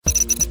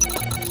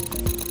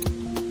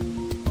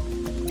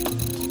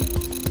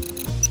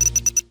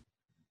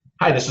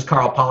Hi, this is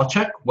Carl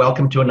Polachuk.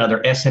 Welcome to another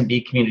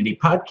SMB Community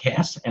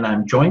Podcast, and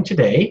I'm joined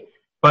today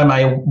by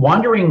my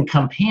wandering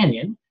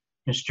companion,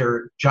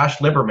 Mr. Josh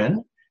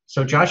Liberman.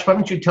 So, Josh, why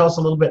don't you tell us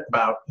a little bit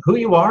about who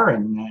you are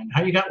and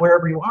how you got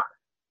wherever you are?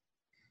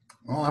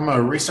 Well, I'm a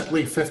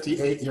recently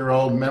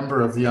 58-year-old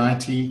member of the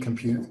IT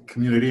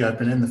community. I've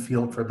been in the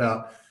field for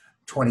about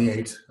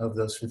 28 of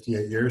those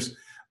 58 years.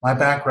 My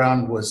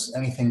background was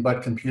anything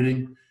but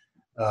computing.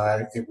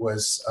 It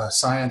was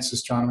science,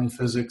 astronomy,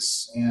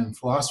 physics, and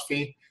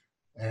philosophy,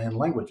 and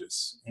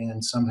languages.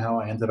 And somehow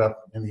I ended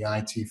up in the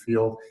IT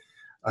field.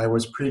 I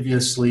was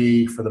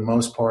previously, for the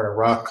most part, a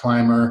rock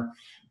climber,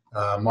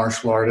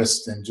 martial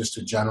artist, and just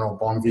a general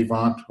bon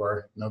vivant,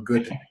 or no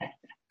good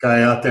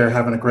guy out there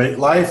having a great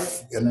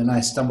life. And then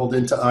I stumbled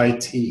into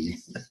IT,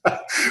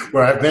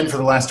 where I've been for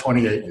the last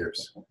 28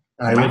 years.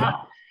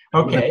 Wow.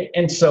 Okay,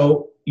 and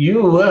so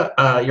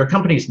your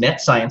company's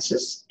Net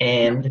Sciences,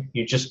 and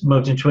you just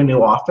moved into a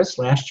new office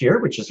last year,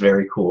 which is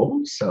very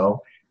cool.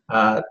 So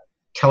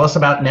tell us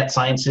about Net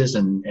Sciences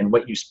and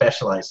what you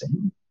specialize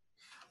in.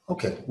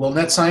 Okay, well,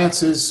 Net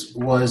Sciences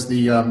was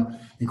the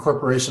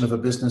incorporation of a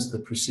business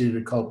that preceded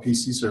it called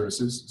PC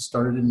Services. It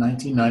started in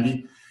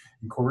 1990,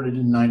 incorporated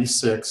in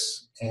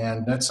 96,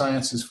 and Net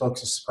Sciences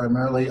focuses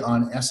primarily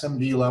on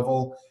SMB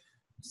level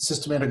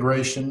system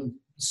integration,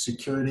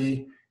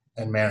 security,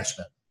 and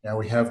management. Now,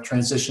 we have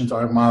transitioned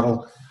our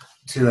model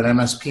to an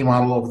MSP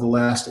model over the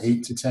last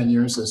 8 to 10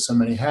 years, as so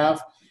many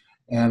have.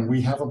 And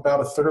we have about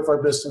a third of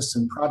our business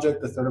in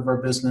project, a third of our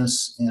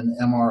business in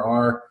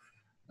MRR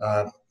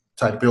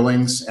type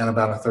billings, and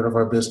about a third of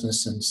our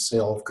business in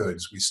sale of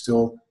goods. We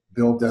still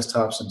build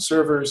desktops and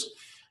servers,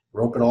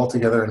 rope it all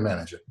together, and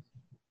manage it.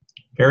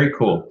 Very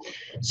cool.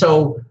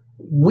 So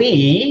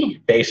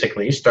we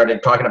basically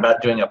started talking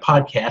about doing a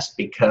podcast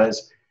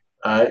because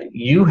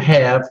you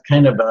have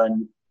kind of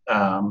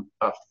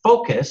a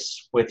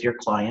focus with your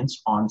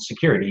clients on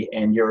security,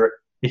 and you're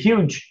a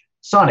huge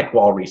Sonic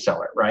Wall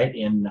reseller, right,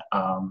 in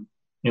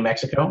New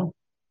Mexico?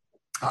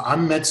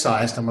 I'm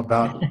mid-sized. I'm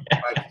about 5'7",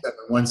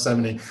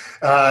 170.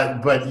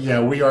 But yeah,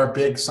 we are a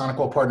big Sonic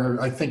Wall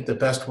partner. I think the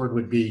best word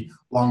would be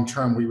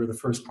long-term. We were the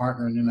first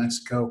partner in New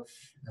Mexico,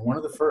 and one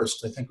of the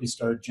first. I think we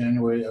started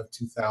January of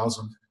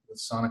 2000 with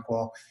Sonic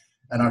Wall.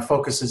 And our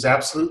focus is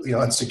absolutely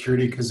on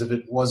security, because if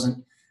it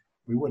wasn't,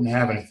 we wouldn't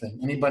have anything.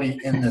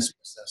 Anybody in this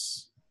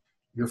business,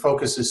 your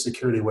focus is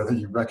security, whether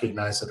you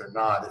recognize it or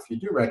not. If you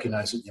do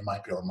recognize it, you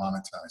might be able to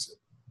monetize it.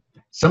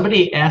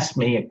 Somebody asked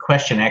me a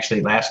question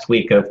actually last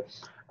week of,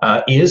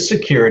 is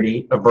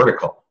security a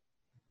vertical,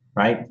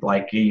 right?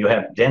 Like you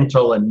have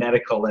dental and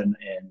medical and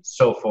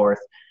so forth.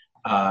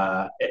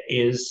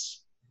 Is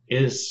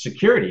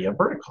security a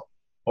vertical,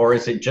 or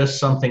is it just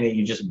something that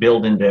you just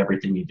build into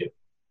everything you do?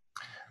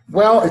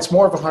 Well, it's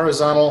more of a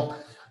horizontal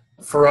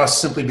for us,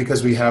 simply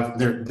because we have,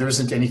 there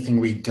isn't anything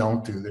we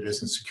don't do that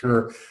isn't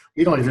secure.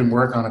 We don't even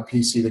work on a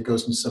PC that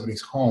goes into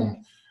somebody's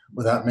home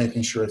without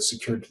making sure it's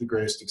secured to the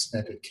greatest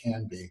extent it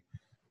can be.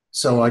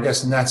 So I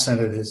guess in that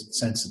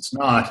sense it's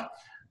not.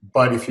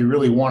 But if you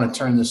really want to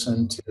turn this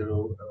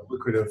into a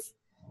lucrative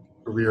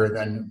career,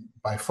 then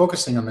by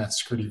focusing on that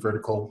security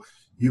vertical,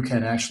 you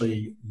can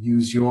actually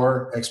use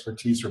your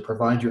expertise or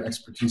provide your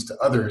expertise to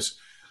others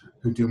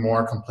who do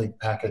more complete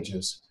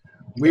packages.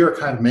 We are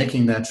kind of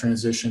making that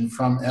transition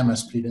from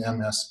MSP to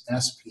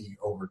MSSP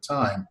over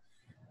time.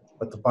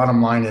 But the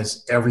bottom line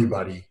is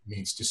everybody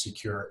needs to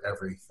secure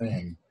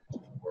everything,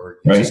 or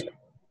you just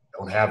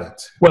don't have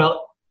it.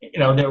 Well, you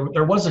know,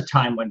 there was a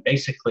time when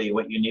basically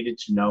what you needed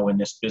to know in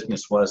this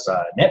business was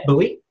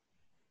NetBEUI,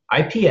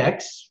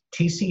 IPX,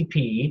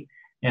 TCP,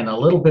 and a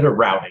little bit of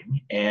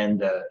routing,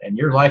 and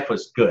your life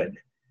was good.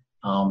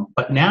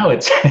 But now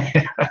it's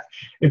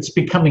it's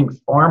becoming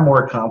far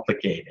more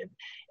complicated.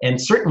 And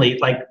certainly,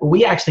 like,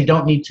 we actually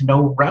don't need to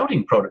know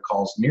routing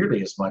protocols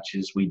nearly as much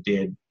as we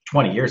did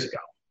 20 years ago.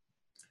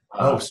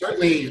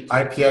 Certainly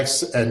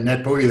IPX and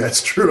NetBEUI,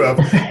 that's true of.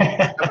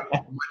 Have a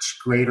much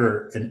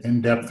greater and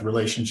in-depth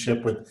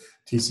relationship with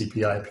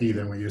TCP/IP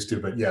than we used to.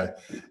 But yeah,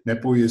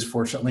 NetBEUI is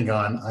fortunately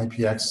gone.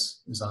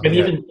 IPX is on.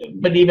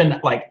 But even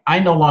like, I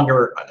no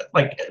longer,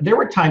 like, there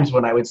were times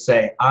when I would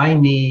say, I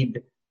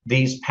need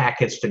these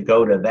packets to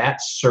go to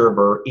that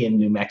server in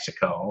New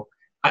Mexico.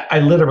 I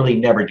literally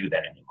never do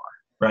that anymore.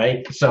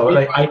 Right? So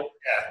I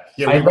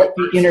let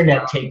the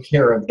internet take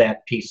care of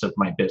that piece of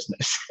my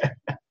business.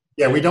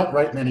 Yeah, we don't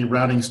write many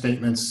routing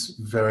statements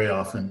very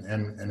often.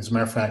 And as a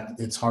matter of fact,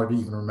 it's hard to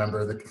even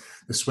remember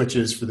the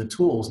switches for the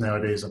tools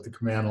nowadays at the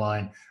command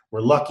line.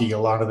 We're lucky a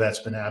lot of that's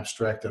been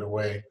abstracted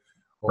away.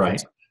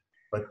 Right.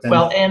 But then,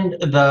 well, and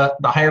the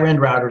higher end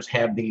routers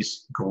have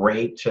these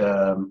great,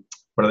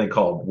 what are they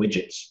called?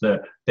 Widgets.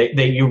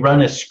 You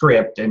run a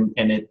script and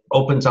it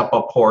opens up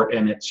a port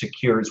and it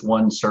secures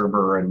one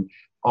server and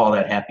all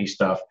that happy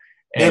stuff.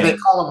 And yeah, they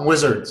call them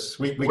wizards.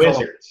 We wizards.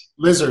 Call them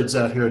lizards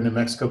out here in New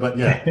Mexico, but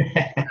yeah.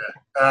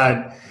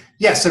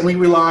 Yes, and we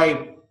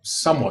rely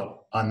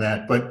somewhat on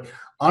that. But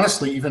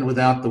honestly, even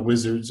without the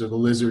wizards or the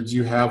lizards,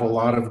 you have a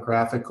lot of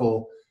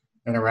graphical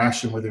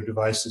interaction with your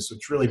devices,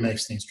 which really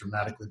makes things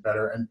dramatically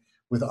better. And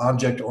with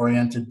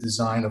object-oriented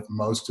design of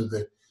most of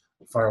the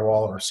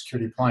firewall or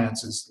security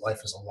appliances,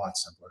 life is a lot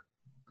simpler.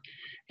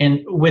 And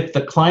with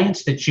the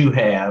clients that you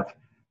have,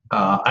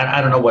 I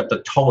don't know what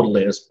the total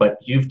is, but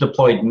you've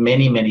deployed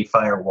many, many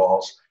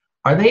firewalls.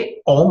 Are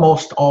they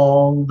almost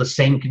all the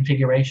same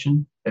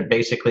configuration? That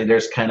basically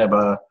there's kind of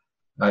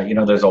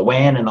there's a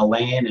WAN and a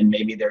LAN, and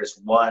maybe there's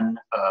one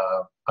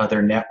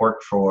other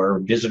network for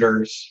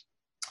visitors?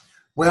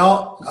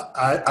 Well,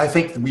 I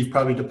think that we've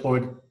probably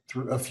deployed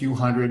through a few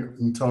hundred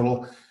in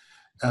total.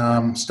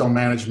 Still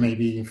manage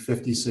maybe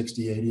 50,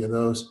 60, 80 of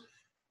those.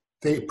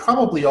 They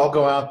probably all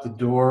go out the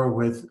door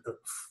with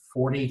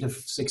 40 to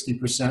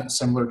 60%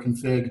 similar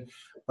config,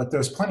 but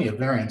there's plenty of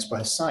variance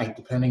by site,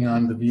 depending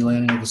on the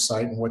VLANing of the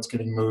site and what's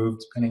getting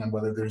moved, depending on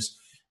whether there's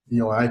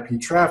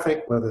VoIP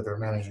traffic, whether they're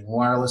managing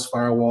wireless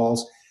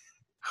firewalls,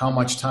 how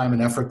much time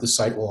and effort the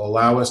site will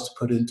allow us to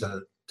put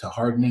into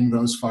hardening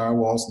those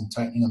firewalls and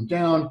tightening them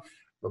down,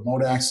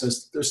 remote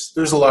access.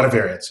 There's a lot of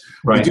variance.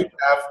 Right. We do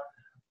have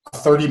a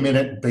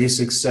 30-minute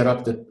basic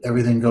setup that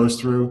everything goes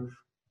through,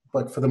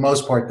 but for the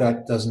most part,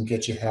 that doesn't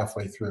get you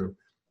halfway through.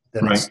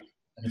 Then right.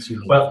 It's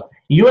unique. Well,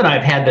 you and I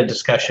have had the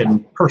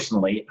discussion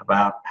personally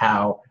about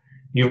how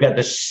you've got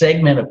this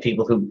segment of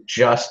people who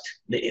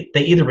they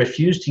either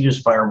refuse to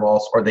use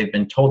firewalls or they've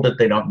been told that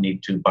they don't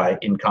need to by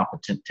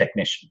incompetent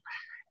technician.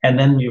 And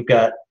then you've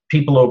got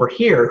people over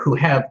here who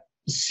have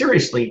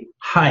seriously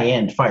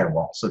high-end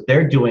firewalls. So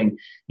they're doing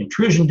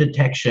intrusion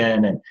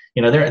detection, and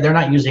they're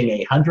not using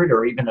a $100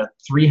 or even a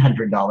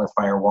 $300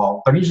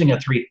 firewall. They're using a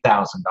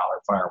 $3,000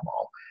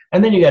 firewall.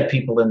 And then you got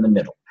people in the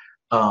middle.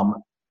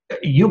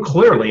 You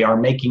clearly are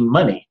making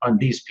money on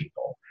these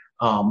people.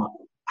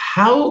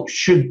 How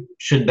should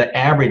the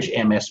average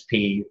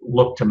MSP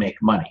look to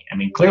make money? I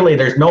mean, clearly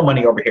there's no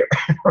money over here,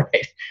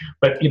 right?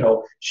 But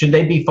should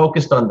they be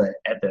focused on the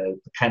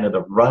kind of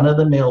the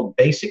run-of-the-mill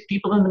basic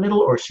people in the middle,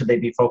 or should they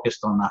be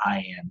focused on the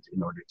high end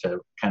in order to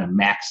kind of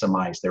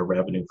maximize their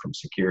revenue from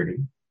security?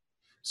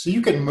 So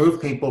you can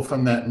move people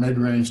from that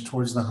mid-range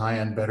towards the high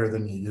end better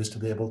than you used to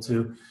be able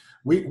to.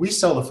 We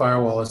sell the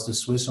firewall as the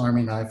Swiss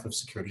Army knife of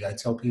security. I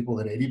tell people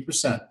that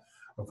 80%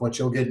 of what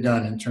you'll get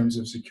done in terms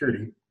of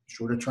security,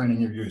 short of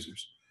training your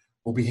users,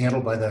 will be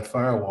handled by that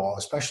firewall,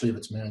 especially if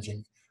it's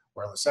managing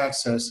wireless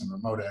access and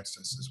remote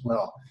access as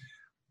well.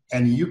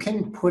 And you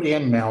can put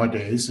in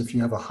nowadays, if you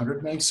have a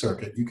 100 meg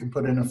circuit, you can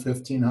put in a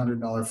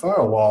 $1,500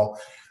 firewall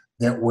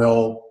that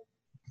will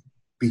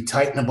be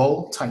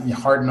tightenable,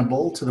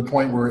 hardenable to the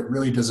point where it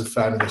really does a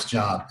fabulous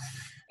job.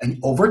 And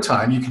over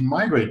time, you can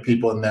migrate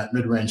people in that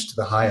mid-range to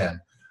the high end.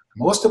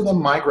 Most of them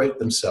migrate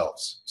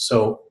themselves.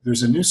 So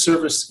there's a new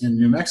service in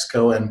New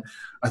Mexico, and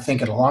I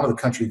think in a lot of the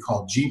country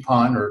called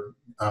GPON, or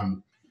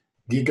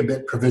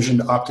Gigabit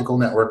Provisioned Optical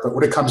Network. But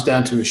what it comes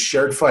down to is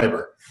shared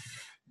fiber.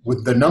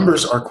 The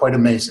numbers are quite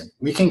amazing.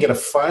 We can get a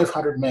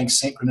 500 meg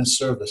synchronous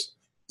service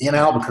in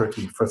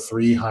Albuquerque for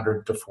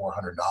 $300 to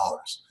 $400.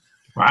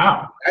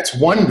 Wow. That's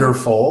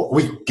wonderful.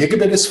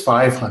 Gigabit is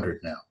 500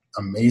 now.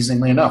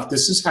 Amazingly enough,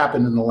 this has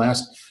happened in the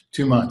last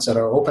 2 months at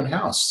our open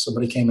house.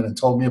 Somebody came in and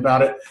told me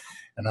about it,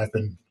 and I've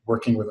been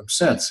working with them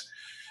since.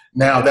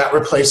 Now, that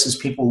replaces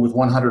people with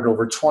 100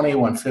 over 20,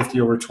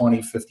 150 over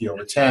 20, 50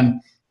 over 10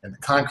 in the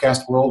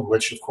Comcast world,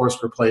 which, of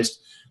course,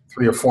 replaced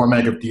 3 or 4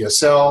 meg of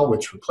DSL,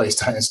 which replaced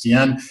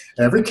ISDN.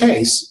 In every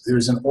case,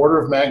 there's an order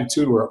of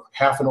magnitude or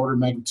half an order of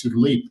magnitude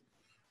leap.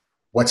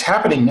 What's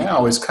happening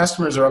now is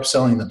customers are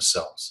upselling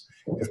themselves.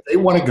 If they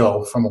want to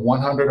go from a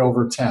 100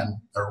 over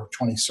 10 or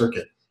 20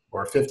 circuit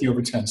or a 50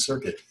 over 10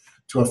 circuit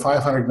to a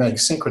 500 meg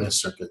synchronous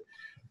circuit,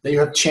 they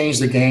have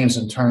changed the games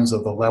in terms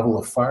of the level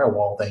of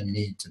firewall they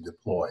need to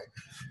deploy.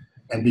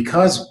 And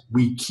because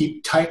we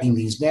keep tightening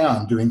these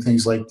down, doing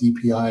things like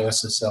DPI,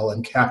 SSL,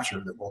 and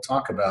capture that we'll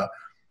talk about,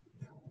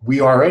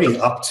 we already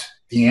upped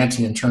the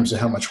ante in terms of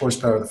how much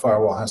horsepower the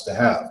firewall has to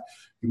have.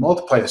 You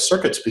multiply the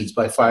circuit speeds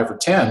by 5 or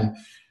 10,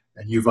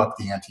 and you've upped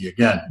the ante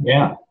again.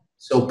 Yeah.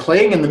 So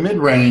playing in the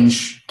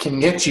mid-range can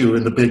get you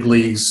in the big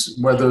leagues,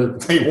 whether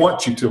they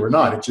want you to or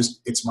not.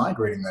 It's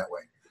migrating that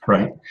way.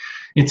 Right.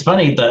 It's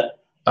funny that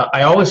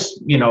I always,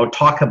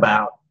 talk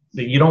about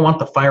that you don't want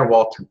the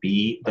firewall to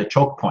be the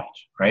choke point,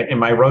 right? In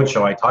my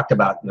roadshow, I talked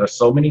about there's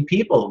so many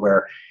people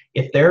where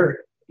if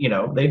they're,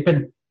 they've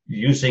been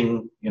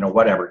using,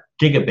 whatever,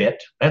 gigabit,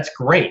 that's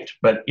great.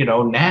 But,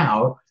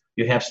 now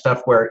you have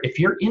stuff where if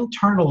your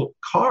internal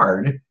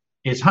card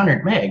is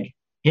 100 meg,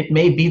 it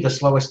may be the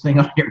slowest thing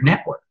on your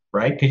network,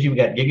 right? Because you've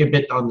got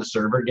gigabit on the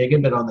server,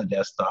 gigabit on the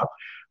desktop,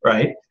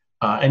 right?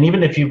 And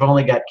even if you've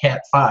only got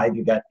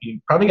Cat5,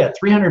 you probably got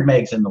 300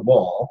 megs in the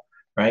wall,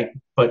 right?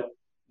 But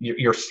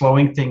you're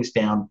slowing things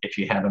down if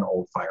you have an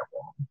old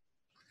firewall.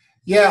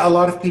 Yeah, a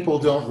lot of people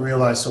don't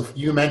realize. So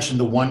you mentioned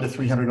the $100 to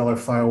 $300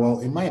 firewall.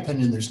 In my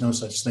opinion, there's no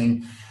such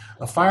thing.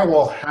 A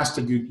firewall has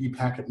to do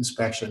e-packet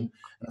inspection,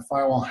 and a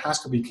firewall has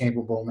to be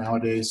capable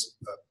nowadays,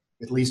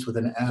 at least with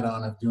an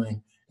add-on of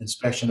doing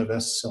inspection of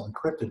SSL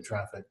encrypted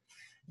traffic.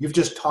 You've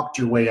just talked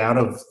your way out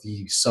of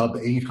the sub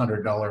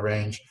 $800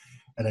 range,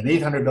 and an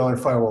 $800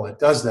 firewall that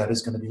does that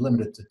is going to be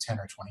limited to 10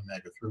 or 20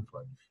 meg of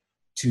throughput.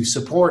 to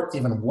support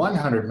even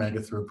 100 mega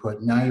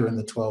throughput, now you're in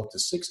the $1,200 to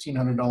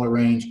 $1,600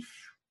 range.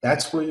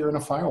 That's where you're in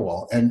a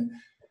firewall. And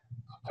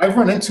I've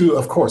run into,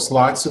 of course,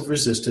 lots of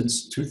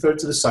resistance.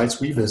 2/3 of the sites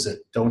we visit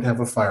don't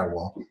have a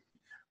firewall.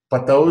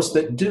 But those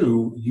that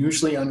do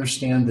usually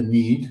understand the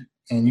need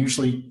and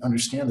usually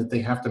understand that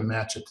they have to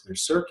match it to their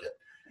circuit.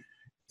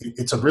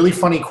 It's a really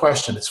funny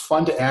question. It's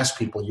fun to ask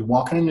people. You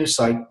walk in a new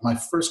site, my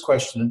first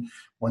question,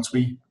 once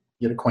we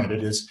get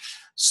acquainted, is,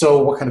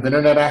 so what kind of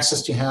internet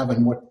access do you have,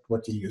 and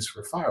what do you use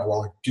for a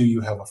firewall? Or do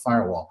you have a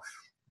firewall?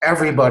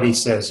 Everybody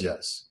says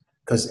yes,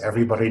 because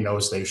everybody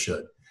knows they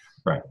should.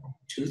 Right.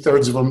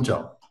 2/3 of them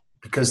don't,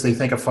 because they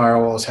think a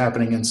firewall is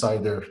happening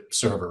inside their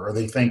server, or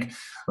they think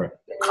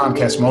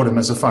Comcast modem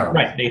is a firewall.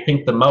 Right. They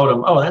think the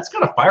modem, oh, that's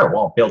got a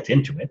firewall built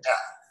into it. Yeah,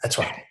 that's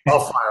right. A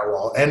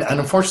firewall. And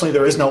unfortunately,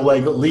 there is no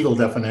legal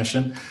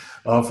definition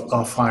of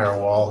a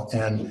firewall.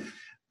 And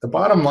the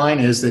bottom line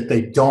is that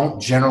they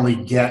don't generally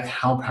get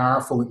how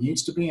powerful it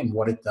needs to be and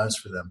what it does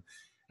for them.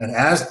 And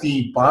as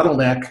the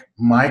bottleneck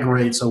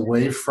migrates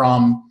away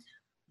from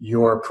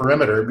your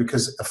perimeter,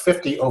 because a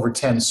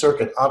 50/10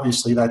 circuit,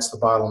 obviously that's the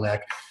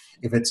bottleneck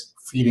if it's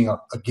feeding a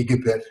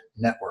gigabit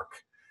network.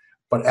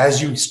 But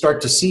as you start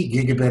to see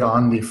gigabit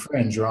on the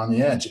fringe or on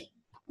the edge,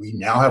 we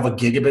now have a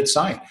gigabit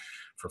site.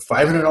 For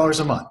 $500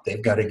 a month,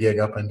 they've got a gig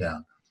up and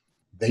down.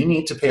 They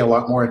need to pay a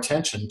lot more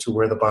attention to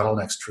where the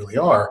bottlenecks truly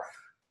are.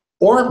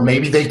 Or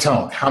maybe they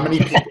don't. How many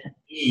people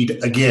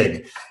need a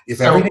gig?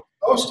 If everything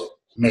goes,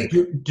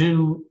 maybe.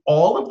 Do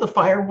all of the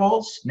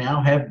firewalls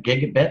now have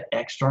gigabit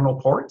external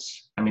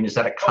ports? I mean, is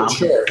that a common? Oh,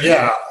 sure.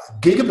 Yeah.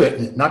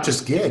 Gigabit, not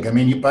just gig. I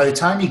mean, by the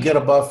time you get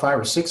above $5,000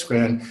 or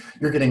 $6,000,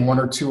 you're getting 1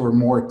 or 2 or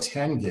more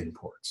 10 gig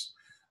ports.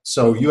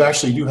 So you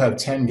actually do have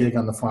 10 gig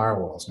on the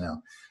firewalls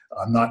now.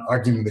 I'm not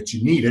arguing that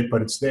you need it,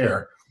 but it's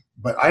there.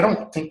 But I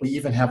don't think we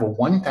even have a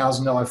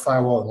 $1,000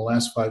 firewall in the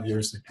last 5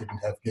 years that didn't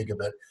have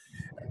gigabit.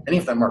 Many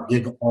of them are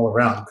gig all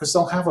around because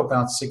they'll have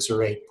about 6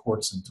 or 8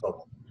 ports in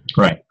total.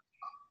 Right.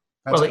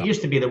 Well, it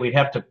used to be that we'd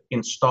have to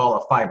install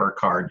a fiber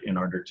card in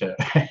order to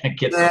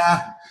get.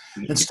 Yeah,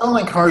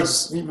 installing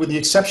cards, with the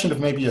exception of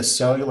maybe a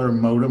cellular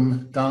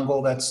modem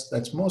dongle,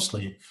 that's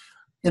mostly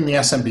in the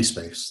SMB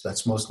space.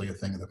 That's mostly a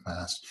thing of the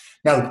past.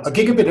 Now, a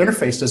gigabit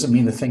interface doesn't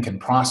mean the thing can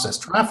process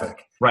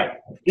traffic. Right.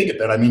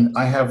 Gigabit, I mean,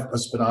 I have a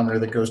speedometer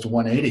that goes to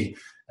 180,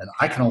 and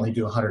I can only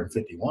do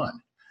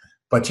 151.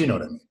 But you know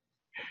what I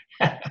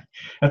mean.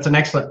 That's an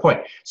excellent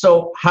point.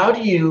 So how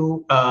do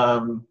you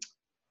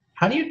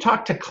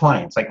talk to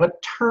clients? Like,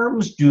 what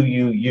terms do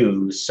you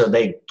use so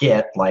they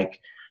get, like,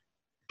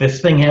 this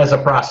thing has a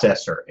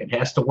processor, it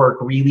has to work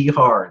really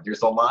hard,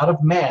 there's a lot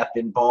of math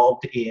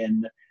involved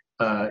in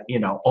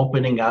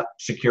opening up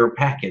secure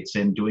packets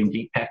and doing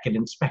deep packet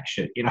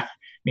inspection? I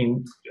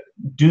mean,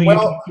 do you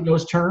use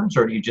those terms,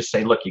 or do you just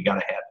say, look, you got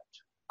to have it?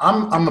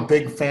 I'm a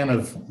big fan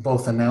of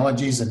both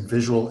analogies and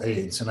visual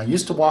aids. And I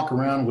used to walk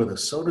around with a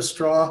soda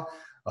straw,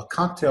 a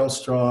cocktail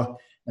straw,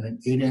 and an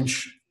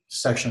 8-inch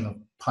section of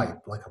pipe,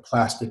 like a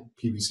plastic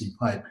PVC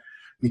pipe,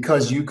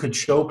 because you could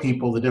show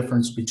people the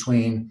difference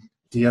between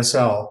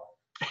DSL,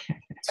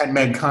 10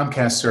 meg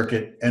Comcast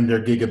circuit, and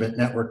their gigabit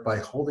network by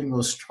holding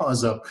those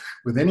straws up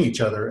within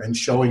each other and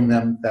showing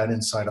them that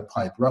inside a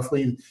pipe.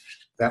 Roughly,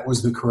 that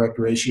was the correct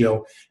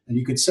ratio. And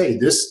you could say,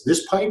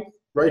 this pipe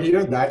right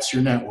here, that's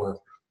your network.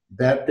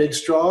 That big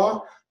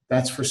straw,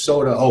 that's for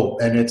soda. Oh,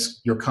 and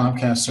it's your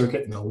Comcast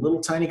circuit. And the little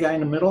tiny guy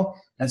in the middle,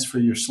 that's for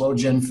your slow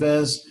gen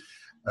fizz,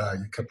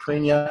 your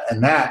Caprinia,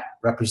 and that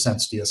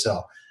represents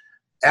DSL.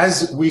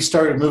 As we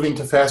started moving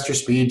to faster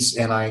speeds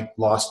and I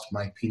lost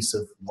my piece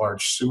of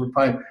large sewer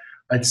pipe,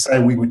 I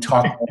decided we would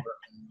talk more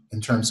in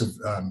terms of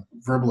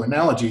verbal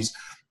analogies.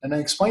 And I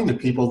explained to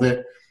people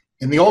that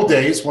in the old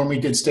days, when we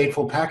did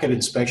stateful packet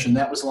inspection,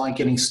 that was like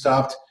getting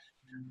stopped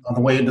on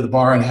the way into the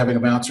bar and having a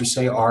bouncer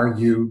say, "Are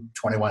you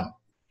 21?"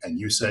 And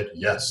you said,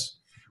 "Yes."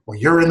 Well,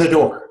 you're in the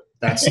door.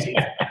 That's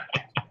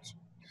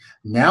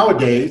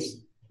Nowadays,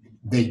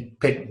 they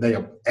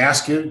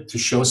ask you to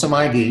show some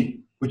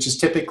ID, which is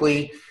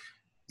typically,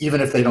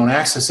 even if they don't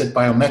access it,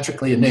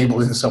 biometrically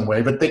enabled in some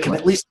way, but they can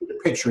at least see the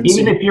picture. And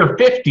even if you're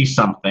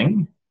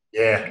 50-something,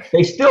 yeah,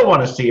 they still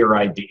want to see your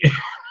ID.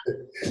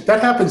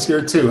 That happens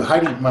here too.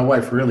 Heidi, my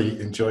wife, really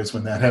enjoys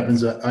when that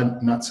happens. I'm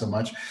not so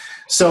much.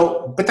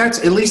 So, but that's,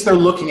 at least they're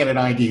looking at an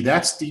ID.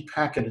 That's deep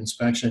packet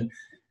inspection.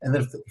 And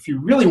then if you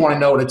really want to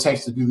know what it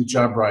takes to do the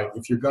job right,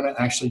 if you're going to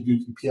actually do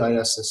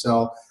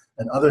PISSL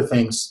and other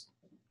things,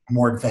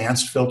 more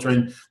advanced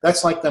filtering,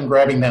 that's like them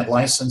grabbing that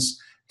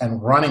license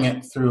and running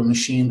it through a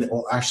machine that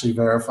will actually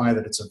verify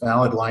that it's a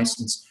valid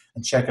license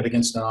and check it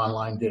against an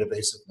online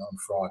database of known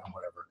fraud and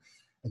whatever.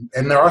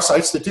 And there are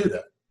sites that do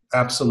that,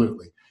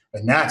 absolutely.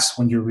 And that's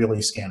when you're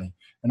really scanning.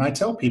 And I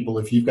tell people,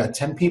 if you've got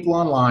 10 people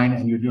online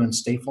and you're doing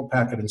stateful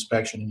packet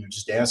inspection and you're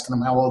just asking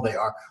them how old they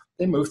are,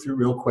 they move through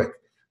real quick.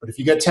 But if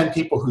you get 10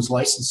 people whose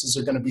licenses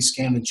are going to be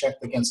scanned and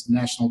checked against the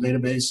national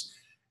database,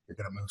 you're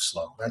going to move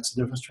slow. That's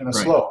the difference between a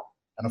slow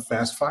and a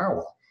fast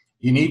firewall.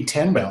 You need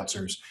 10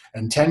 bouncers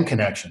and 10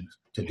 connections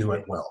to do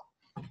it well.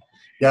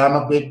 Yeah, I'm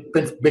a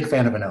big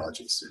fan of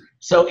analogies.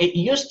 So it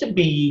used to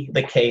be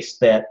the case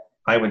that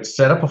I would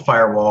set up a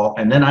firewall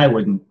and then I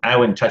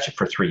wouldn't touch it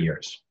for 3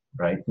 years,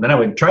 right? And then I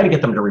would try to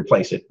get them to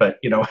replace it, but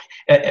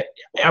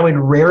I would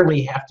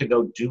rarely have to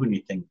go do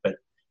anything. But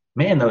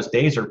man, those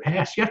days are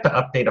past. You have to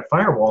update a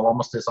firewall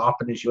almost as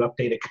often as you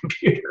update a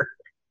computer.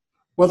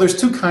 Well, there's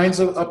two kinds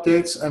of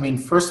updates. I mean,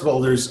 first of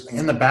all, there's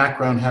in the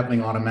background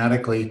happening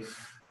automatically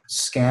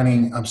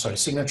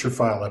signature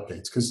file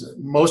updates, because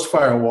most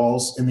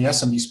firewalls in the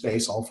SMB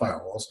space, all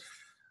firewalls,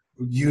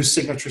 use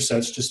signature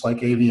sets just like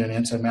AV and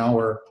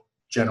anti-malware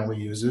generally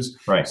uses.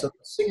 Right. So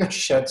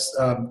signature sets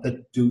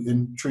that do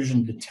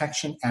intrusion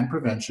detection and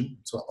prevention,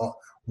 so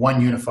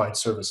one unified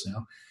service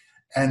now,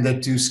 and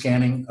that do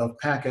scanning of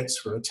packets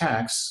for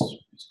attacks,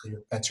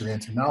 that's your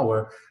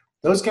anti-malware,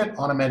 those get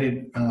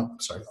automatically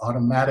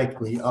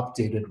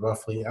updated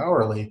roughly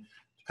hourly,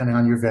 depending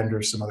on your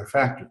vendor, some other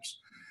factors.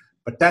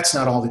 But that's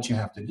not all that you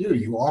have to do.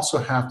 You also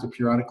have to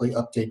periodically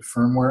update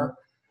firmware,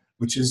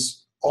 which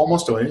is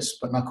almost always,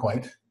 but not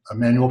quite, a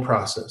manual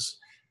process.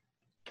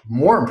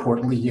 More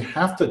importantly, you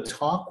have to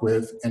talk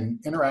with and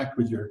interact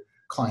with your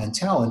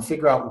clientele and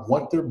figure out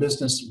what their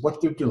business,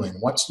 what they're doing,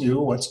 what's new,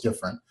 what's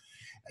different,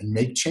 and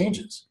make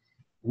changes.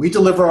 We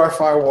deliver our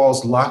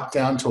firewalls locked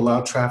down to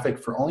allow traffic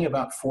for only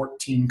about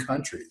 14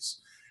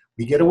 countries.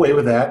 We get away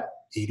with that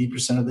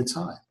 80% of the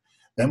time.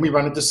 Then we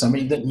run into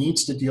somebody that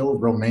needs to deal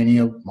with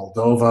Romania,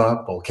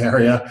 Moldova,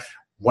 Bulgaria,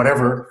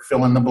 whatever,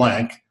 fill in the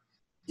blank,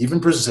 even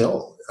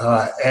Brazil.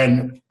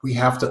 And we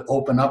have to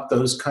open up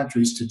those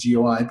countries to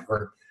GeoIP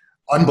or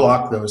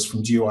unblock those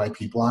from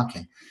GeoIP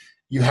blocking.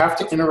 You have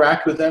to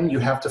interact with them. You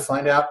have to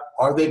find out,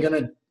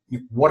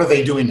 what are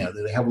they doing now?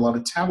 Do they have a lot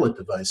of tablet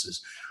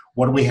devices?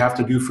 What do we have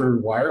to do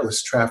for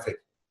wireless traffic?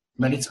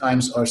 Many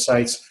times our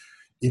sites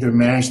either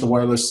manage the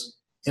wireless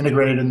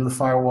integrated into the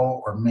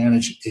firewall or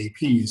manage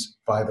APs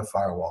by the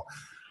firewall.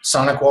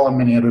 SonicWall and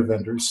many other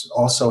vendors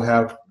also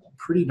have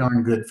pretty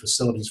darn good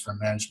facilities for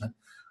management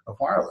of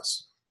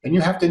wireless. And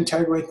you have to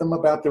integrate them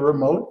about the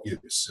remote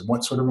use and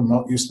what sort of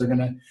remote use they're going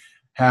to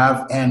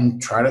have,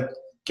 and try to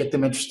get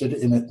them interested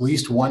in at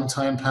least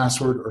one-time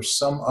password or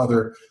some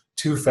other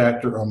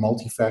two-factor or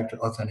multi-factor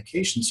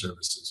authentication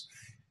services.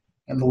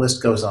 And the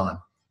list goes on.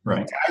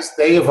 Right. As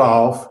they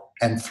evolve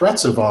and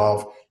threats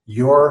evolve,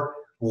 your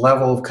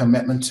level of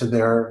commitment to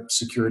their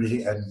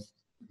security and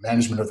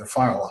management of their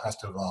firewall has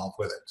to evolve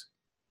with it.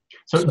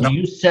 So do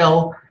you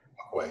sell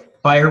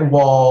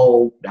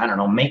firewall,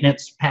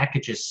 maintenance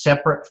packages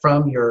separate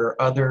from your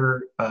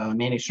other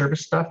managed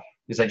service stuff?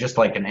 Is that just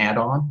like an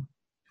add-on?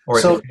 Or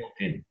is it built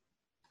in?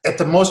 At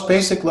the most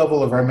basic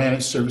level of our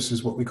managed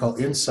services, what we call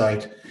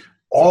Insight,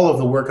 all of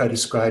the work I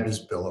described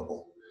is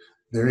billable.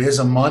 There is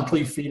a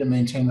monthly fee to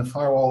maintain the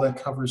firewall that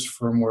covers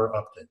firmware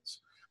updates.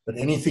 But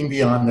anything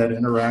beyond that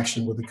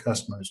interaction with the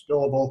customer is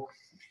billable.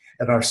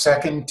 At our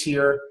second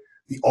tier,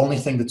 the only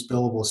thing that's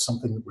billable is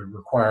something that would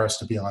require us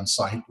to be on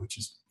site, which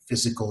is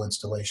physical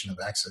installation of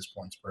access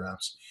points,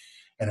 perhaps.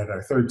 And at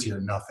our third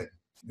tier, nothing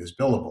is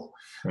billable.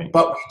 Right.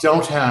 But we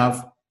don't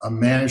have a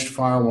managed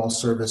firewall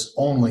service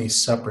only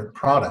separate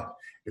product.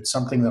 It's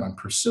something that I'm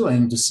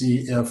pursuing to see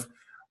if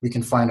we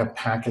can find a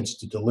package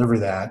to deliver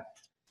that.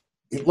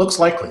 It looks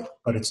likely,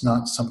 but it's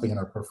not something in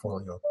our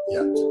portfolio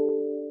yet.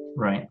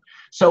 Right.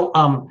 So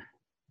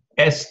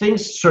as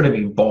things sort of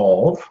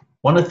evolve,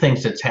 one of the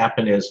things that's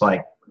happened is,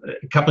 like,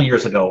 a couple of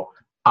years ago,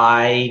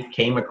 I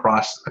came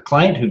across a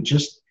client who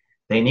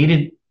they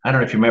needed, I don't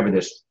know if you remember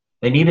this,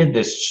 they needed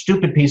this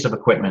stupid piece of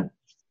equipment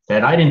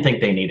that I didn't think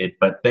they needed,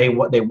 but they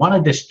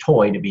wanted this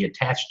toy to be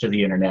attached to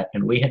the internet,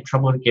 and we had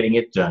trouble getting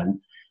it done.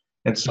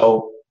 And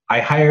so I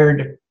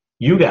hired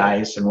you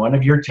guys and one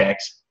of your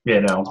techs,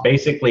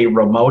 basically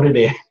remoted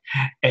it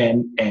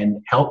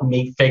and helped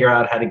me figure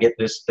out how to get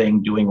this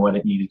thing doing what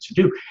it needed to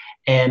do.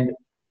 And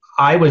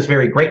I was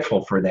very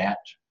grateful for that.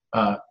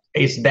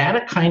 Is that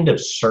a kind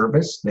of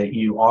service that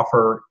you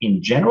offer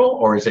in general,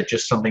 or is it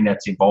just something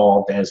that's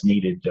evolved as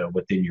needed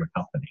within your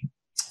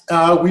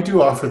company? We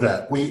do offer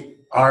that.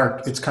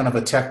 It's kind of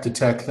a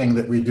tech-to-tech thing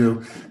that we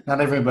do.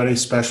 Not everybody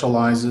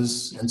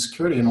specializes in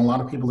security, and a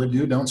lot of people that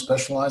do don't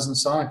specialize in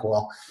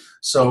SonicWall.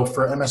 So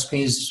for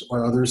MSPs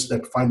or others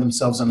that find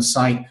themselves on a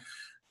site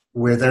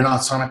where they're not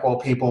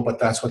SonicWall people, but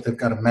that's what they've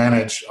got to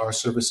manage, our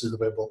services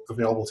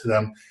available to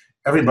them.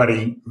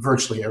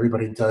 Virtually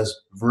everybody does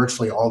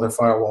virtually all their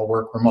firewall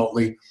work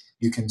remotely.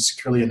 You can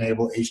securely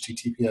enable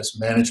HTTPS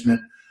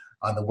management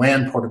on the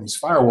WAN port of these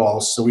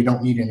firewalls, so we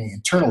don't need any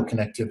internal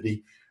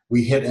connectivity.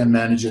 We hit and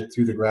manage it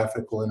through the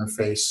graphical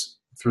interface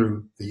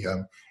through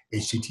the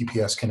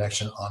HTTPS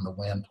connection on the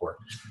WAN port.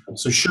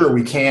 So sure,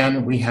 we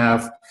can. We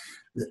have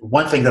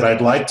one thing that I'd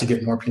like to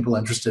get more people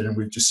interested in,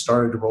 we've just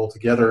started to roll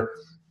together,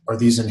 are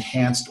these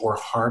enhanced or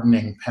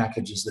hardening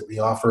packages that we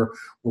offer,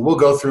 where we'll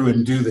go through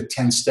and do the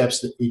 10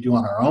 steps that we do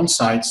on our own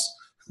sites,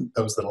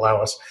 those that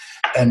allow us,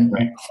 and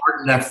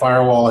harden that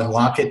firewall and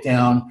lock it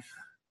down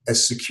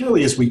as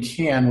securely as we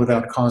can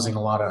without causing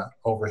a lot of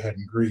overhead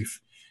and grief.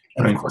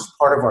 And of course,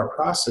 part of our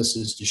process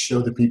is to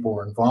show the people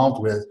we're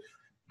involved with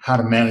how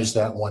to manage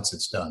that once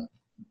it's done.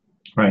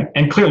 Right.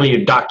 And clearly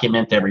you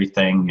document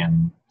everything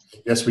and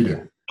Yes, we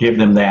do. give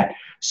them that.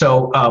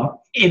 So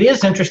it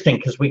is interesting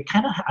because we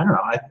kind of, I don't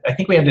know, I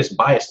think we have this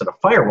bias that a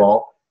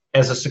firewall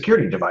as a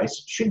security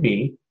device should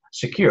be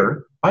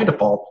secure by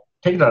default.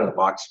 Take it out of the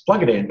box,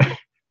 plug it in.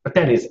 But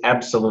that is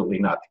absolutely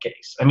not the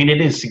case. I mean,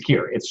 it is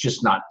secure. It's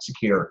just not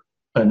secure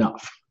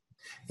enough.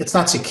 It's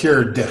not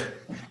secured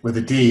with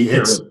a D.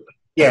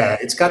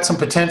 It's got some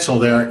potential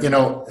there. You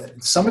know,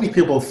 so many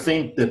people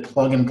think that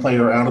plug and play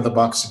or out of the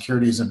box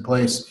security is in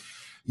place.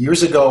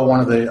 Years ago, one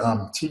of the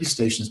TV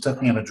stations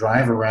took me on a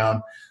drive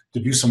around to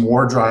do some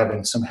war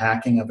driving, some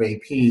hacking of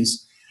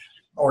APs,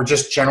 or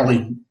just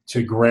generally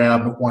to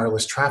grab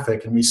wireless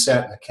traffic. And we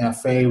sat in a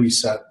cafe, we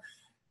sat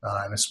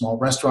in a small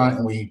restaurant,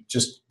 and we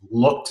just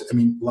looked. I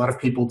mean, a lot of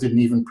people didn't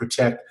even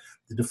protect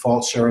the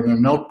default share in their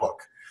notebook.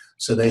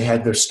 So they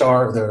had their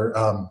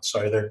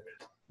their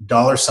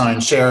dollar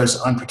sign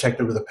shares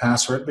unprotected with a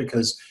password,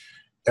 because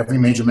every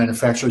major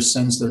manufacturer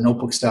sends their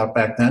notebooks out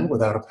back then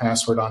without a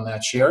password on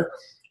that share.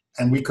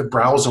 And we could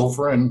browse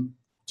over and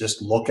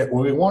just look at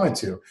what we wanted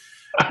to.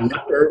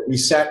 Later, we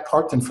sat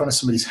parked in front of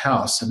somebody's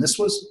house, and this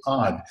was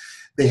odd.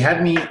 They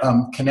had me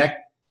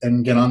connect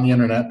and get on the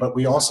internet, but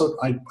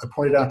I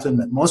pointed out to them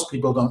that most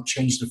people don't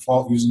change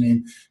default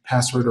username,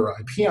 password, or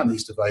IP on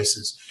these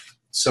devices.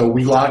 So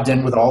we logged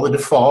in with all the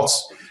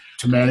defaults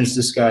to manage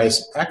this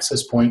guy's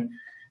access point,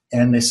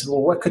 and they said,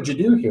 "Well, what could you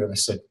do here?" And I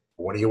said,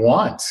 "What do you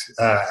want?"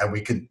 And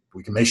we can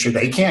make sure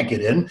they can't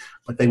get in,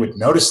 but they would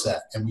notice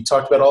that. And we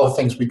talked about all the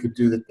things we could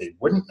do that they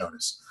wouldn't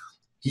notice.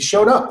 He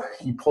showed up.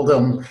 He pulled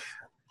them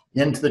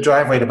into the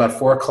driveway at about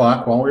 4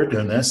 o'clock while we were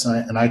doing this,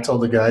 and I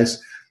told the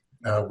guys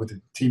with the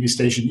TV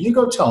station, "You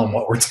go tell them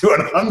what we're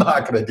doing. I'm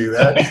not going to do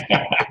that."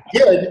 He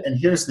did, and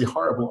here's the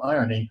horrible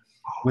irony.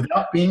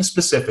 Without being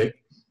specific,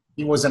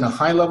 he was in a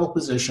high-level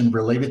position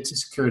related to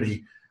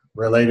security,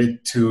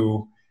 related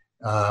to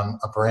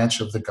a branch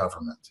of the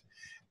government.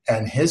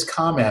 And his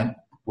comment,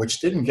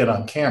 which didn't get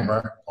on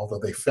camera, although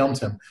they filmed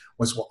him,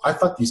 was, "Well, I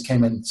thought these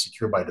came in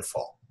secure by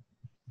default."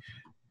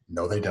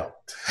 No, they don't.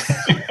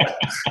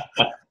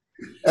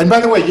 And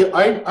by the way,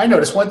 I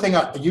noticed one thing.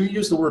 You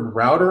use the word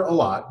router a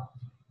lot.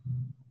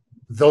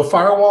 Though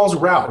firewalls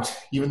route,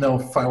 even though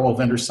firewall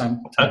vendors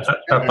sometimes...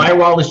 A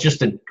firewall is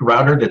just a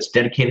router that's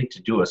dedicated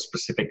to do a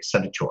specific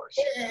set of chores.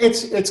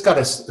 It's got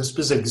a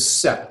specific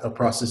set of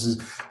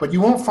processes, but you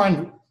won't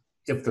find,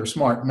 if they're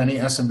smart, many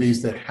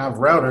SMBs that have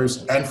routers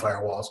and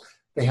firewalls.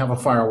 They have a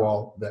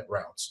firewall that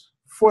routes,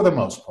 for the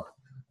most part.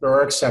 There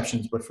are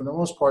exceptions, but for the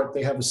most part,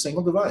 they have a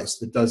single device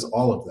that does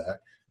all of that,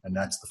 and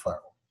that's the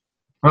firewall.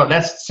 Well,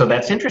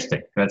 that's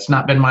interesting. That's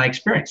not been my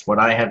experience. What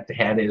I have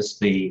had is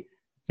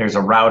there's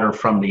a router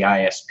from the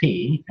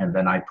ISP, and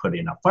then I put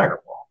in a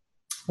firewall.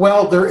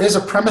 Well, there is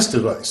a premise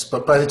device,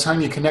 but by the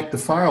time you connect the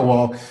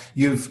firewall,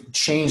 you've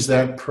changed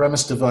that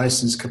premise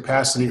device's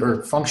capacity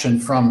or function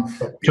from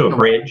to a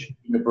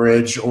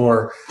bridge,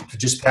 or to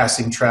just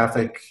passing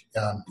traffic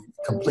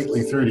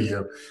completely through to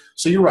you.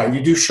 So you're right.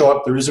 You do show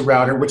up. There is a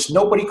router, which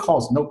nobody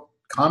calls. No,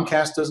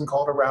 Comcast doesn't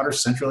call it a router.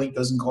 CenturyLink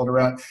doesn't call it a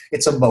router.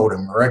 It's a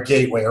modem or a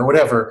gateway or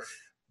whatever.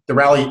 The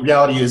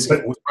reality is,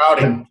 it was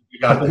routing.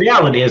 But the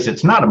reality is,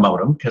 it's not a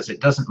modem because it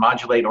doesn't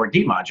modulate or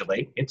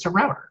demodulate. It's a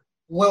router.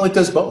 Well, it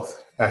does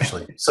both,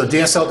 actually. So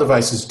DSL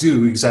devices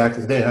do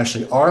exactly. They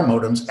actually are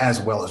modems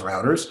as well as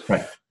routers.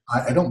 Right.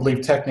 I don't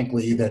believe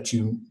technically that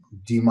you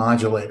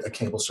demodulate a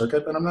cable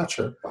circuit, but I'm not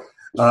sure.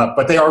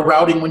 But they are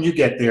routing when you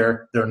get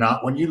there. They're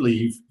not when you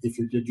leave, if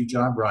you did your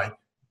job right,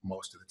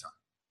 most of the time.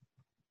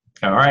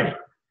 All righty.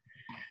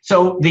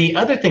 So the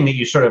other thing that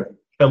you sort of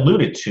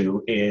alluded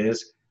to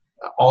is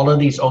all of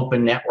these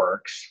open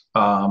networks.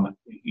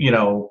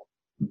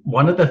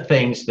 One of the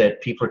things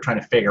that people are trying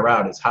to figure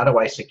out is, how do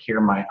I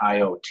secure my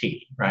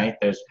IoT, right?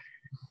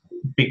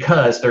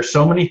 Because there's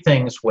so many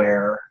things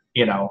where,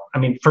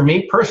 for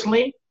me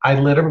personally, I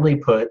literally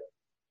put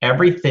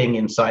everything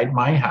inside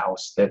my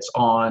house that's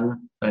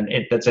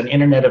that's an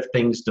Internet of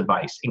Things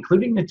device,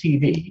 including the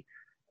TV,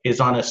 is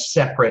on a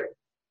separate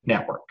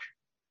network.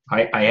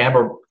 I have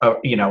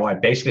I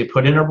basically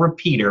put in a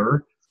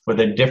repeater with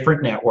a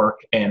different network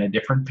and a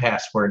different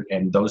password,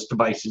 and those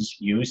devices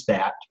use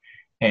that.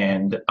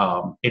 And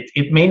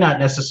it may not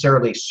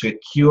necessarily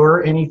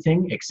secure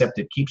anything, except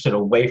it keeps it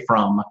away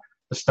from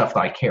the stuff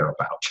that I care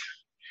about.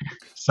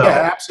 So,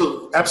 yeah,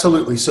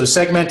 absolutely. So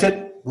segment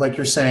it, like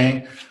you're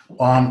saying,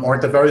 or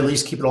at the very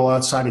least, keep it all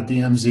outside of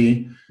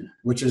DMZ,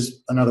 which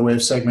is another way of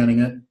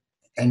segmenting it.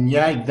 And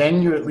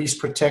then you're at least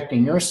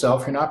protecting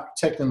yourself. You're not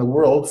protecting the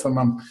world from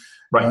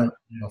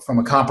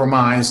a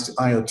compromised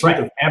IoT.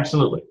 Right.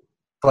 Absolutely.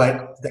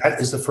 But that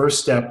is the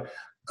first step.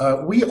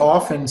 We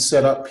often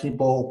set up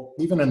people,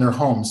 even in their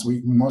homes.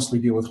 We mostly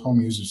deal with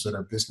home users that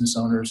are business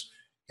owners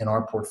in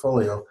our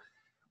portfolio.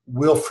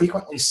 We'll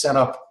frequently set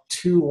up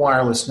 2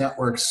 wireless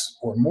networks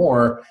or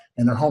more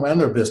in their home and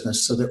their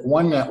business, so that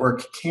one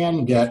network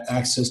can get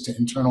access to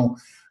internal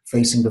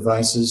facing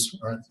devices,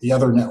 or the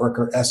other network,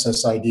 or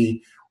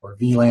SSID or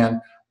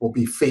VLAN, will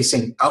be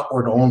facing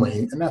outward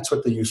only, and that's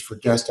what they use for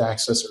guest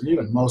access or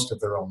even most of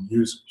their own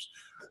users.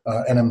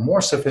 And in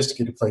more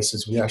sophisticated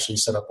places, we actually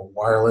set up a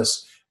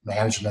wireless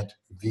management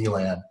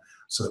VLAN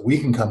so that we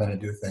can come in and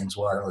do things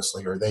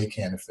wirelessly, or they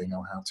can if they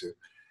know how to.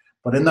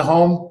 But in the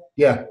home,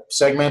 yeah,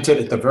 segment it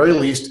at the very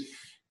least.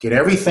 Get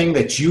everything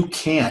that you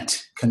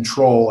can't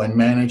control and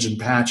manage and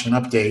patch and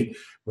update,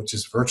 which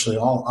is virtually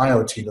all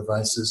IoT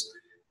devices,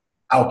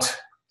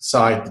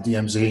 outside the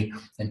DMZ,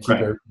 and keep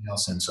everything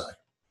else inside.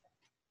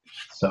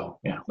 So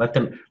yeah, let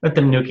them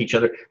nuke each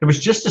other. There was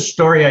just a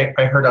story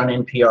I heard on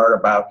NPR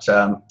about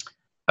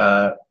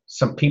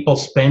some people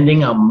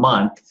spending a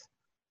month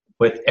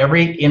with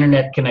every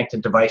internet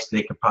connected device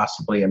they could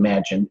possibly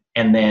imagine,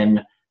 and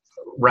then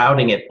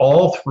routing it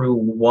all through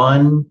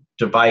one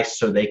device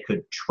so they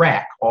could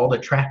track all the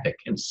traffic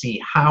and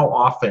see how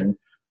often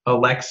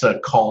Alexa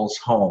calls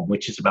home,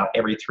 which is about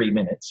every 3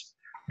 minutes,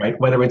 right?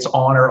 Whether it's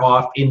on or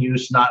off, in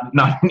use, not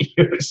in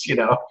use,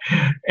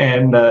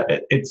 And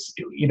it's,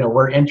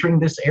 we're entering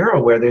this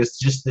era where there's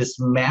just this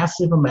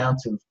massive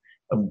amount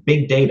of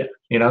big data,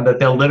 that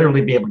they'll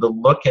literally be able to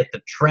look at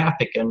the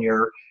traffic in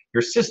your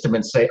system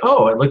and say,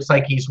 oh, it looks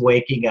like he's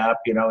waking up,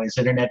 his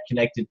internet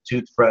connected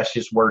toothbrush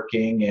is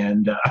working,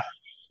 and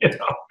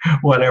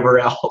whatever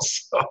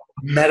else.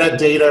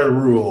 Metadata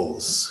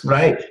rules.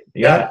 Right.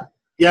 Yeah.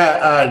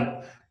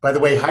 Yeah. By the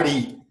way,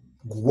 Heidi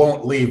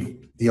won't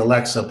leave the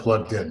Alexa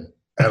plugged in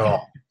at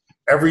all.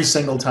 Every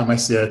single time I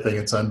see that thing,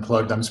 it's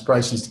unplugged. I'm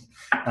surprised she's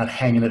not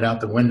hanging it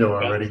out the window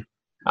already.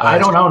 I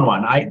don't own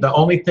one. The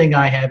only thing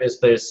I have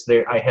is this.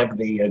 I have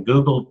the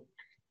Google.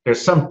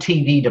 There's some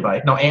TV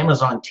device,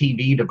 Amazon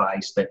TV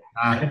device that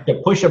I have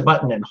to push a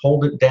button and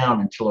hold it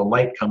down until a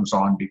light comes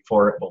on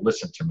before it will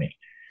listen to me.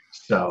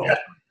 So, yeah,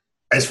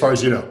 as far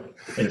as you know,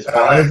 as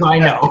far as I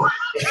know.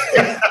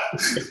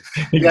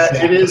 Exactly.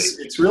 Yeah, it is.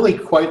 It's really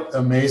quite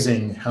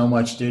amazing how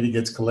much data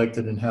gets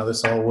collected and how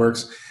this all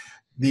works.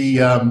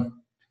 I'm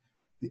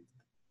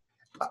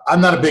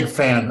not a big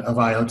fan of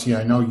IoT.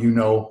 I know you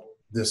know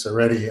this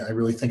already. I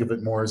really think of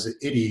it more as an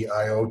IDI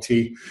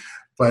IoT.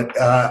 But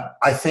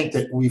I think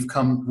that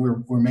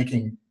we're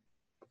making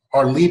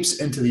our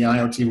leaps into the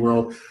IoT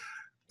world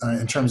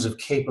in terms of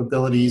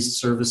capabilities,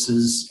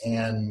 services,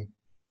 and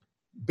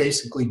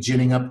basically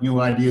ginning up new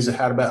ideas of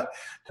how to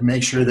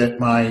make sure that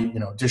my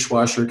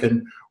dishwasher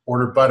can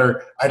order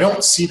butter. I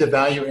don't see the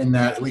value in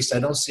that. At least I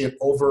don't see it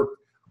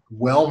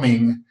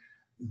overwhelming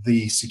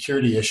the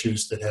security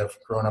issues that have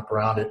grown up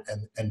around it.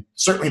 And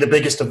certainly the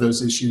biggest of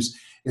those issues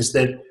is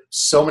that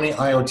so many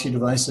IoT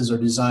devices are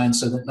designed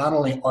so that not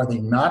only are they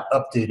not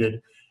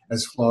updated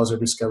as flaws are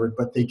discovered,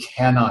 but they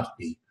cannot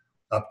be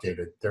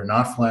updated. They're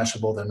not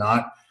flashable. They're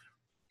not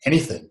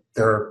anything.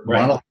 They're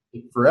monolithic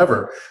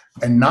forever.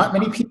 And not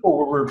many people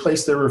will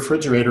replace their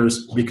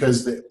refrigerators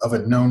because of a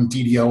known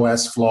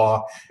DDoS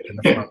flaw in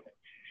the front.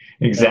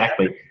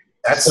 Exactly.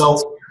 That's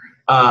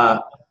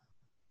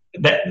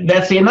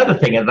the another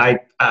thing, and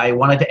I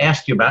wanted to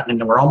ask you about,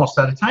 and we're almost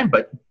out of time,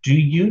 but do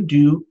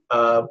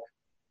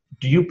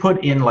you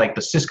put in like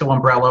the Cisco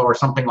umbrella or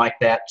something like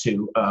that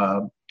to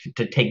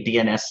take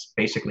DNS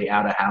basically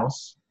out of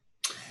house?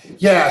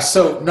 Yeah,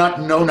 so not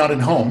in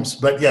homes,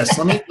 but yes,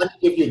 let me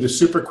give you the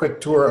super quick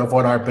tour of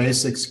what our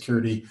basic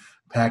security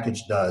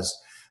package does.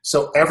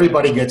 So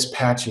everybody gets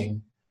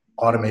patching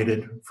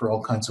automated for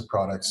all kinds of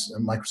products,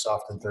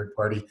 Microsoft and third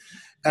party,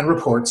 and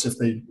reports if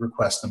they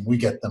request them. We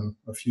get them,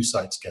 a few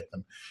sites get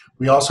them.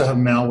 We also have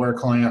malware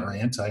client or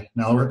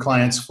anti-malware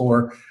clients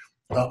for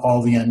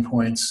all the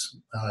endpoints.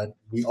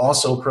 We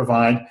also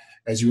provide,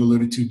 as you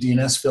alluded to,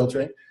 DNS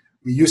filtering.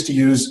 We used to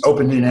use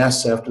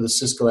OpenDNS after the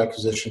Cisco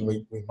acquisition.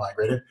 We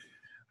migrated,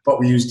 but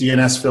we use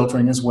DNS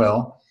filtering as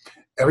well.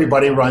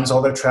 Everybody runs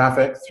all their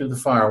traffic through the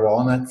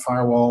firewall, and that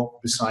firewall,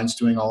 besides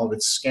doing all of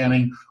its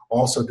scanning,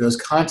 also does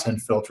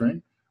content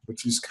filtering,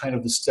 which is kind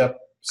of the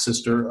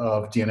stepsister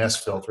of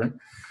DNS filtering.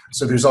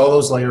 So there's all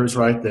those layers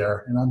right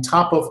there. And on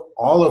top of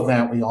all of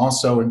that, we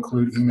also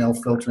include email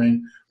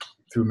filtering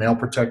through Mail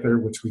Protector,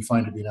 which we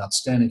find to be an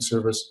outstanding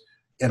service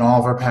in all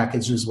of our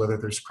packages, whether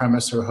there's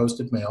premise or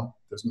hosted mail,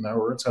 doesn't matter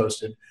where it's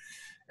hosted.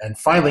 And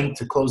finally,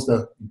 to close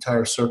the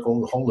entire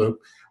circle, the whole loop,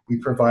 we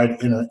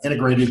provide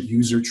integrated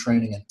user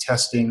training and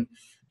testing,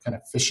 kind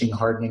of phishing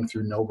hardening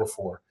through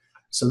KnowBe4.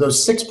 So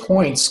those 6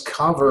 points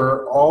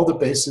cover all the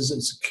bases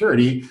in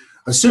security,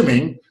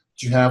 assuming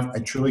you have a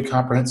truly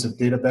comprehensive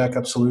data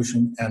backup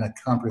solution and a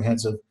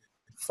comprehensive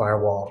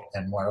firewall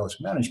and wireless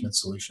management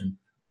solution,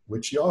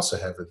 which you also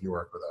have if you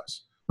work with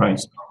us. Right.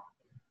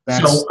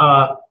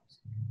 So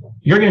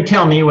you're going to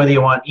tell me whether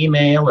you want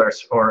email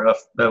or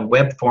a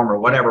web form or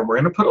whatever. We're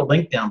going to put a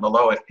link down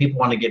below if people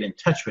want to get in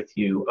touch with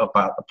you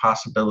about the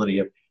possibility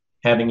of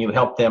having you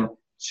help them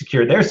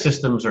secure their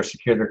systems or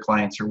secure their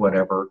clients or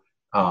whatever.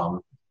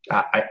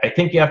 I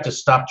think you have to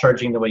stop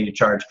charging the way you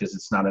charge because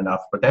it's not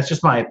enough, but that's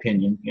just my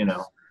opinion,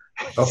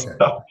 Okay.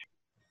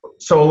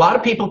 So a lot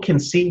of people can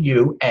see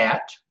you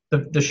at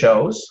the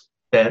shows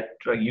that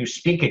you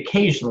speak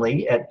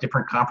occasionally at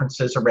different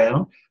conferences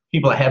around.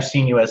 People have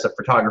seen you as a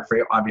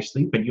photographer,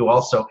 obviously, but you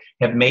also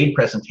have made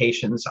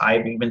presentations.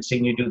 I've even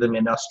seen you do them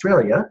in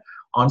Australia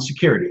on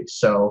security.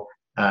 So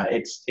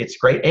It's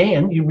great.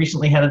 And you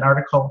recently had an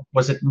article,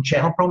 was it in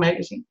Channel Pro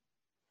magazine?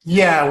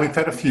 Yeah, we've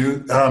had a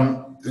few.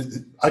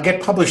 I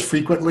get published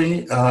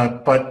frequently,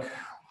 but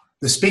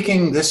the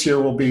speaking this year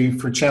will be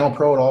for Channel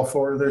Pro at all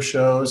 4 of their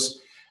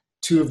shows,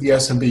 2 of the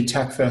SMB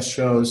Tech Fest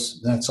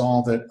shows. That's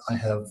all that I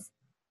have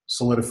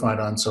solidified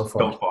on so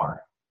far. So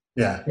far.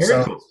 Yeah. Very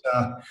So cool.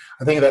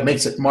 I think that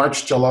makes it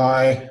March,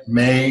 July,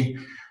 May,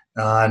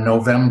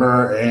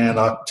 November, and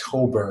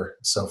October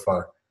so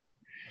far.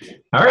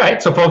 All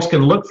right. So folks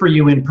can look for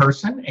you in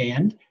person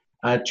and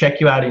check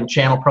you out in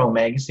Channel Pro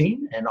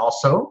magazine, and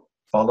also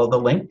follow the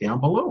link down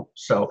below.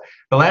 So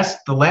the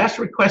last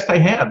request I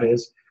have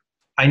is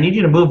I need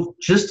you to move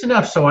just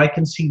enough so I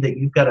can see that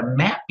you've got a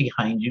map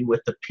behind you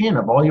with the pin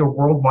of all your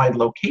worldwide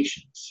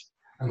locations.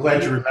 I'm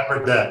glad you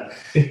remembered that.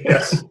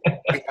 Yes,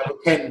 we have a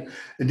pin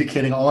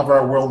indicating all of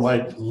our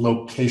worldwide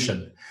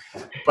location.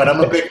 But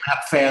I'm a big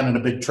map fan and a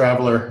big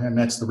traveler, and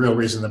that's the real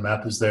reason the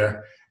map is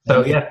there.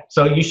 So yeah,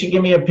 so you should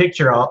give me a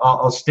picture.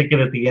 I'll stick it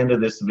at the end of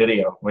this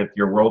video with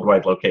your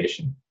worldwide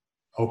location.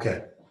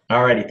 Okay.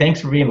 All righty.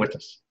 Thanks for being with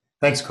us.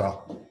 Thanks,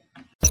 Carl.